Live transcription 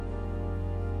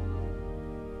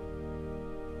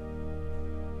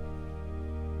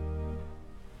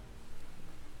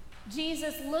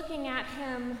Jesus, looking at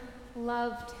him,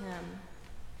 loved him.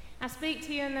 I speak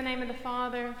to you in the name of the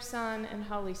Father, Son, and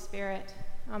Holy Spirit.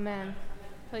 Amen.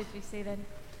 Please be seated.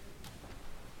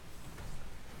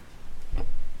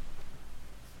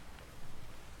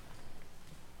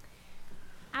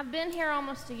 I've been here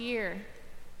almost a year,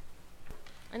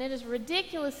 and it is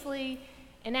ridiculously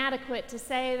inadequate to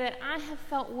say that I have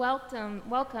felt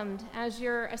welcomed as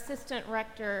your assistant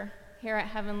rector here at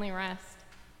Heavenly Rest.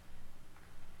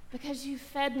 Because you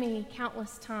fed me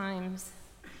countless times.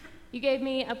 You gave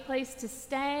me a place to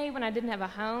stay when I didn't have a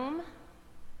home.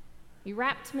 You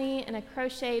wrapped me in a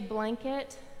crocheted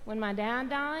blanket when my dad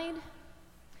died.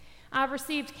 I've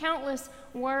received countless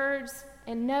words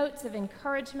and notes of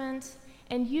encouragement,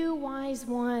 and you wise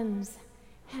ones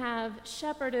have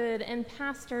shepherded and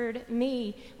pastored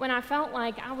me when I felt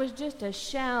like I was just a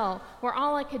shell where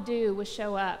all I could do was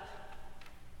show up.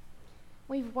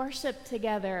 We've worshiped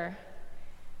together.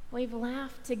 We've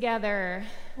laughed together.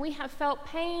 We have felt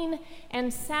pain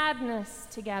and sadness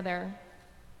together.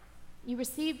 You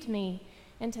received me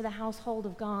into the household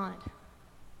of God.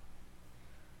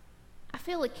 I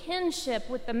feel a kinship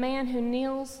with the man who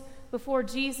kneels before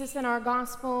Jesus in our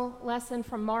gospel lesson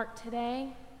from Mark today.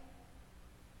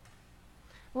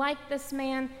 Like this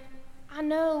man, I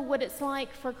know what it's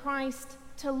like for Christ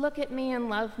to look at me and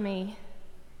love me,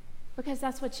 because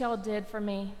that's what y'all did for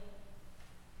me.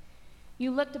 You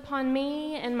looked upon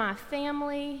me and my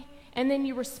family, and then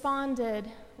you responded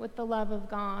with the love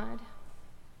of God.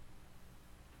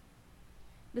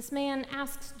 This man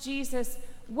asks Jesus,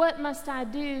 "What must I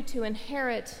do to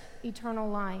inherit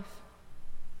eternal life?"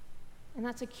 And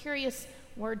that's a curious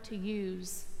word to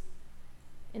use,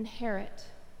 inherit.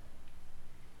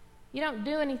 You don't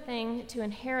do anything to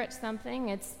inherit something.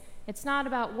 It's not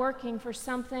about working for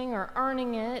something or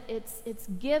earning it. It's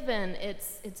given,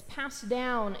 it's passed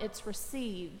down, it's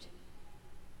received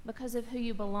because of who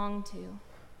you belong to.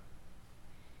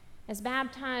 As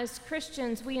baptized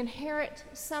Christians, we inherit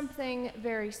something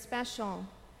very special.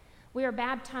 We are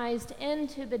baptized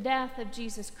into the death of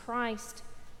Jesus Christ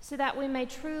so that we may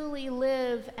truly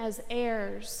live as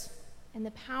heirs in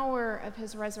the power of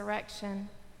his resurrection.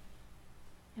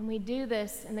 And we do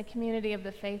this in the community of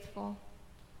the faithful.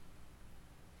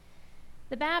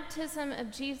 The baptism of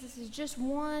Jesus is just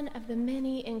one of the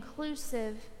many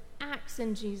inclusive acts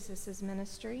in Jesus'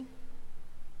 ministry,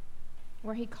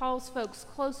 where he calls folks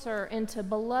closer into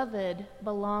beloved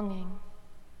belonging.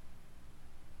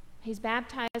 He's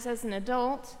baptized as an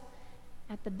adult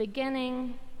at the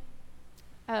beginning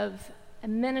of a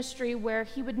ministry where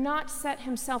he would not set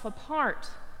himself apart,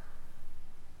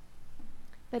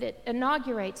 but it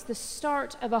inaugurates the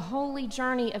start of a holy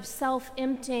journey of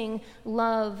self-emptying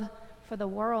love for the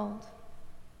world.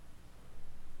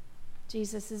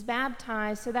 Jesus is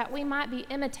baptized so that we might be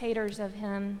imitators of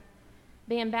him,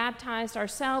 being baptized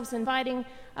ourselves, inviting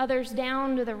others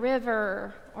down to the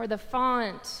river or the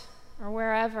font or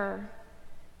wherever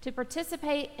to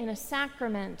participate in a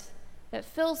sacrament that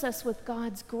fills us with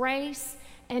God's grace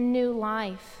and new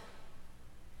life.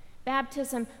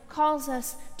 Baptism calls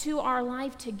us to our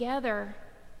life together,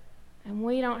 and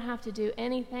we don't have to do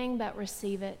anything but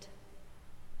receive it.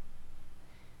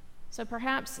 So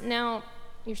perhaps now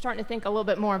you're starting to think a little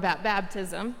bit more about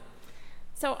baptism.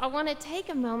 So I want to take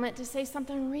a moment to say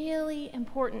something really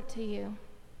important to you.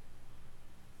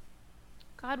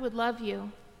 God would love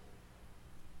you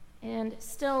and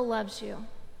still loves you,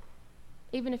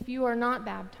 even if you are not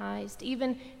baptized,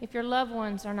 even if your loved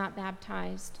ones are not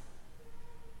baptized.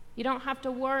 You don't have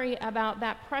to worry about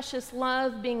that precious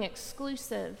love being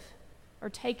exclusive or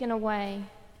taken away.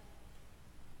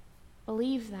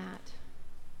 Believe that.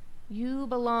 You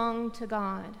belong to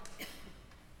God.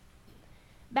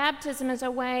 Baptism is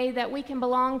a way that we can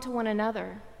belong to one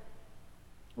another.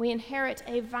 We inherit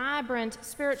a vibrant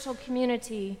spiritual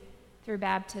community through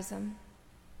baptism.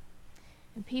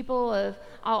 And people of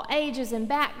all ages and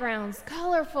backgrounds,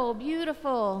 colorful,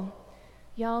 beautiful,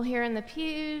 y'all here in the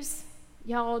pews,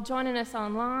 y'all joining us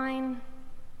online,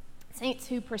 saints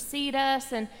who precede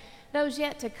us, and those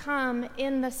yet to come,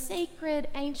 in the sacred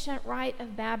ancient rite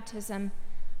of baptism,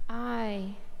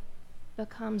 I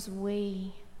becomes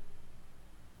we.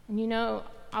 And you know,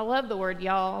 I love the word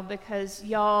y'all because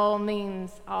y'all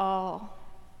means all.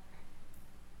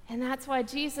 And that's why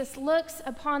Jesus looks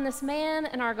upon this man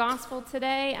in our gospel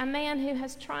today, a man who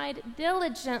has tried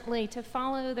diligently to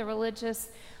follow the religious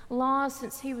laws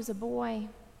since he was a boy,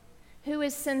 who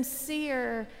is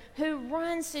sincere, who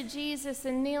runs to Jesus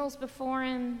and kneels before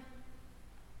him,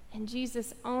 and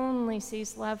Jesus only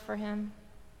sees love for him.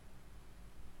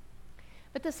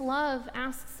 But this love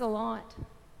asks a lot.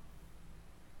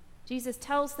 Jesus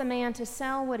tells the man to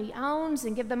sell what he owns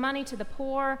and give the money to the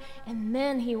poor, and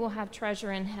then he will have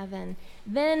treasure in heaven.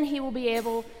 Then he will be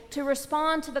able to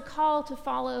respond to the call to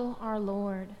follow our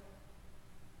Lord.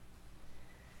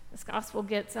 This gospel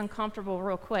gets uncomfortable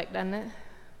real quick, doesn't it?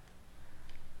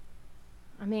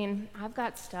 I mean, I've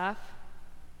got stuff.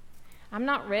 I'm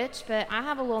not rich, but I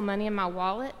have a little money in my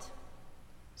wallet.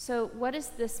 So what does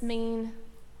this mean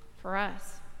for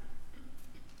us?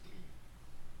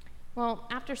 Well,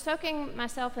 after soaking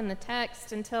myself in the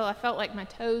text until I felt like my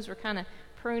toes were kind of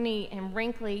pruny and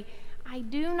wrinkly, I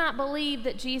do not believe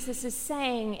that Jesus is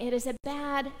saying it is a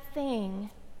bad thing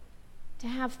to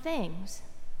have things.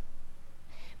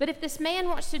 But if this man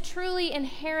wants to truly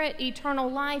inherit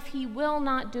eternal life, he will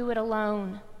not do it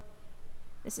alone.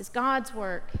 This is God's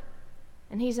work,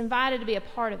 and he's invited to be a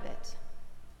part of it.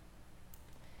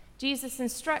 Jesus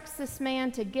instructs this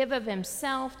man to give of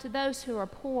himself to those who are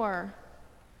poor.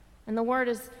 And the word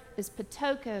is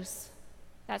patokos.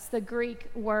 That's the Greek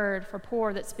word for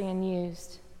poor that's being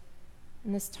used.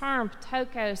 And this term,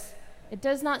 patokos, it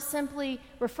does not simply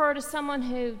refer to someone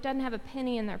who doesn't have a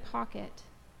penny in their pocket.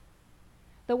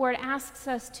 The word asks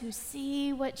us to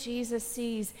see what Jesus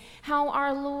sees, how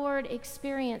our Lord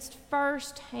experienced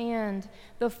firsthand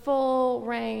the full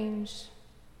range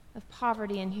of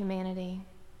poverty and humanity.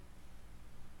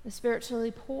 The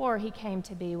spiritually poor he came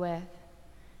to be with.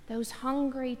 Those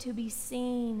hungry to be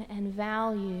seen and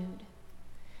valued,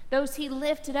 those he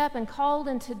lifted up and called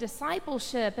into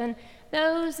discipleship, and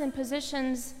those in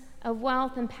positions of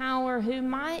wealth and power who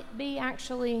might be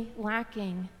actually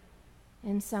lacking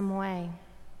in some way.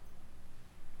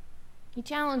 He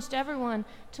challenged everyone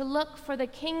to look for the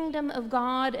kingdom of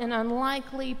God in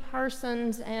unlikely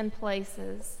persons and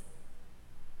places.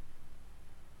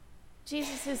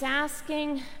 Jesus is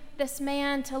asking this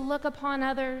man to look upon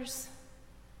others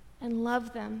and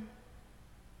love them.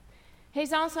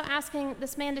 He's also asking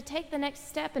this man to take the next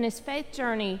step in his faith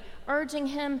journey, urging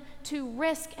him to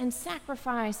risk and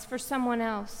sacrifice for someone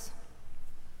else.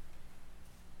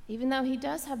 Even though he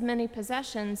does have many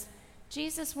possessions,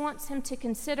 Jesus wants him to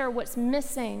consider what's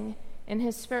missing in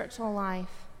his spiritual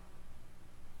life.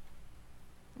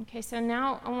 Okay, so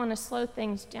now I want to slow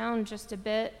things down just a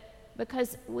bit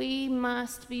because we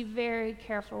must be very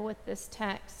careful with this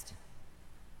text.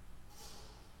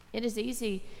 It is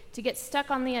easy to get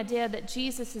stuck on the idea that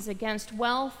Jesus is against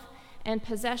wealth and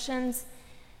possessions,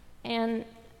 and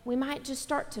we might just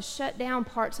start to shut down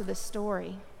parts of the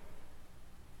story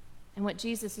and what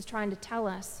Jesus is trying to tell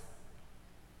us.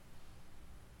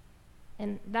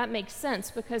 And that makes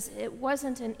sense because it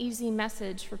wasn't an easy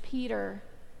message for Peter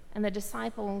and the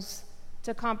disciples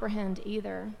to comprehend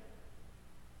either.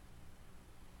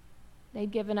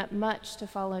 They'd given up much to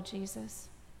follow Jesus.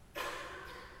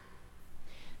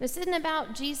 This isn't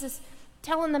about Jesus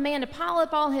telling the man to pile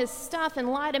up all his stuff and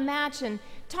light a match and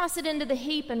toss it into the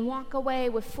heap and walk away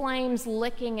with flames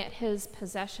licking at his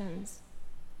possessions.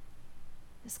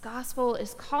 This gospel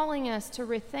is calling us to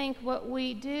rethink what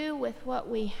we do with what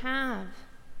we have,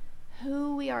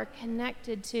 who we are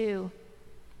connected to,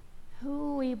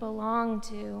 who we belong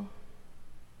to.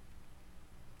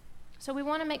 So we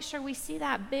want to make sure we see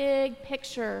that big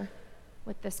picture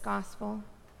with this gospel.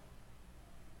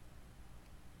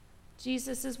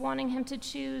 Jesus is wanting him to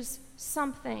choose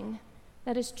something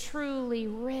that is truly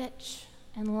rich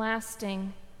and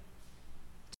lasting,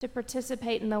 to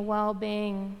participate in the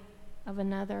well-being of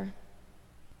another.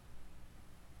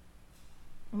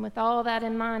 And with all that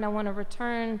in mind, I want to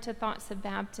return to thoughts of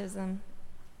baptism.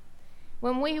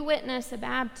 When we witness a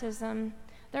baptism,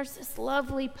 there's this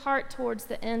lovely part towards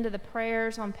the end of the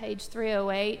prayers on page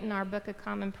 308 in our Book of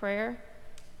Common Prayer,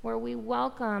 where we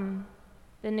welcome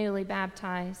the newly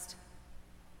baptized.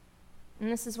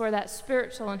 And this is where that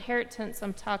spiritual inheritance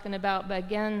I'm talking about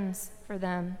begins for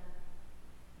them.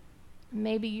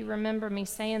 Maybe you remember me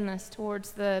saying this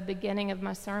towards the beginning of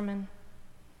my sermon.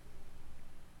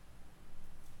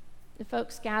 The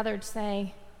folks gathered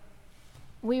say,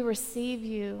 "We receive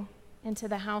you into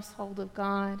the household of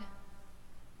God."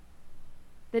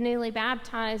 The newly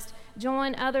baptized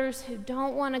join others who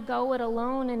don't want to go it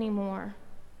alone anymore.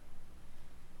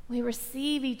 We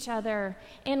receive each other,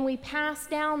 and we pass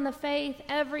down the faith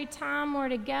every time we're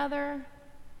together,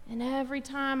 and every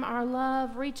time our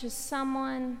love reaches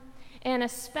someone, and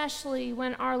especially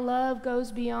when our love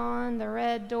goes beyond the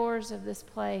red doors of this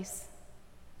place.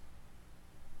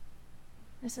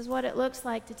 This is what it looks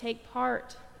like to take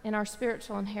part in our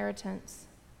spiritual inheritance.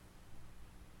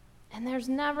 And there's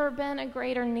never been a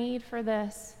greater need for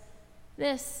this.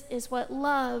 This is what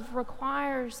love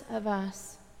requires of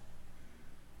us.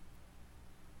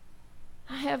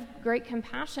 I have great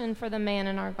compassion for the man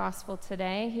in our gospel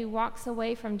today who walks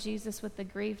away from Jesus with a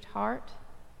grieved heart.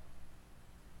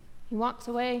 He walks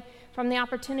away from the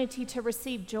opportunity to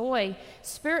receive joy,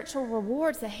 spiritual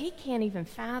rewards that he can't even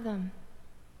fathom.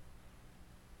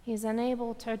 He is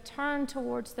unable to turn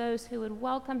towards those who would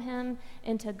welcome him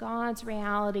into God's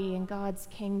reality and God's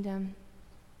kingdom.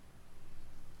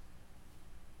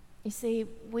 You see,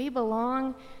 we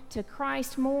belong to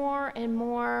Christ more and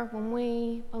more when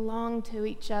we belong to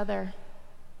each other.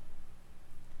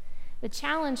 The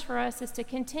challenge for us is to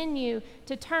continue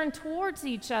to turn towards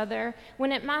each other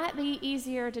when it might be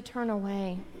easier to turn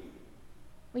away.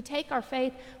 We take our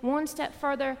faith one step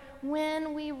further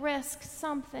when we risk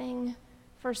something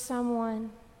for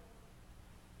someone.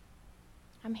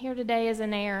 I'm here today as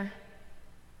an heir.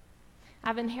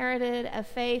 I've inherited a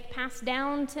faith passed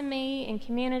down to me in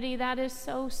community that is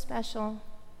so special.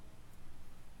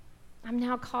 I'm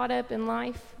now caught up in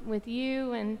life with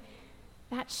you, and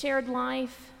that shared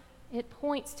life, it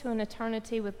points to an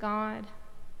eternity with God.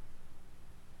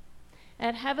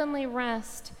 At heavenly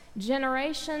rest,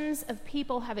 generations of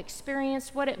people have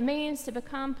experienced what it means to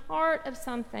become part of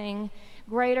something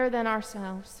greater than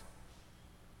ourselves.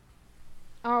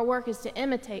 Our work is to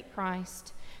imitate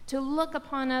Christ, to look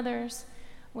upon others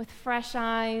with fresh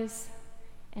eyes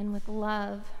and with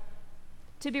love,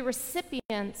 to be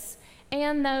recipients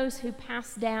and those who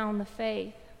pass down the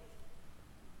faith.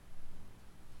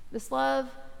 This love,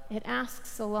 it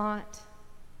asks a lot,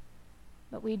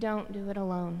 but we don't do it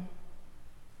alone.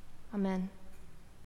 Amen.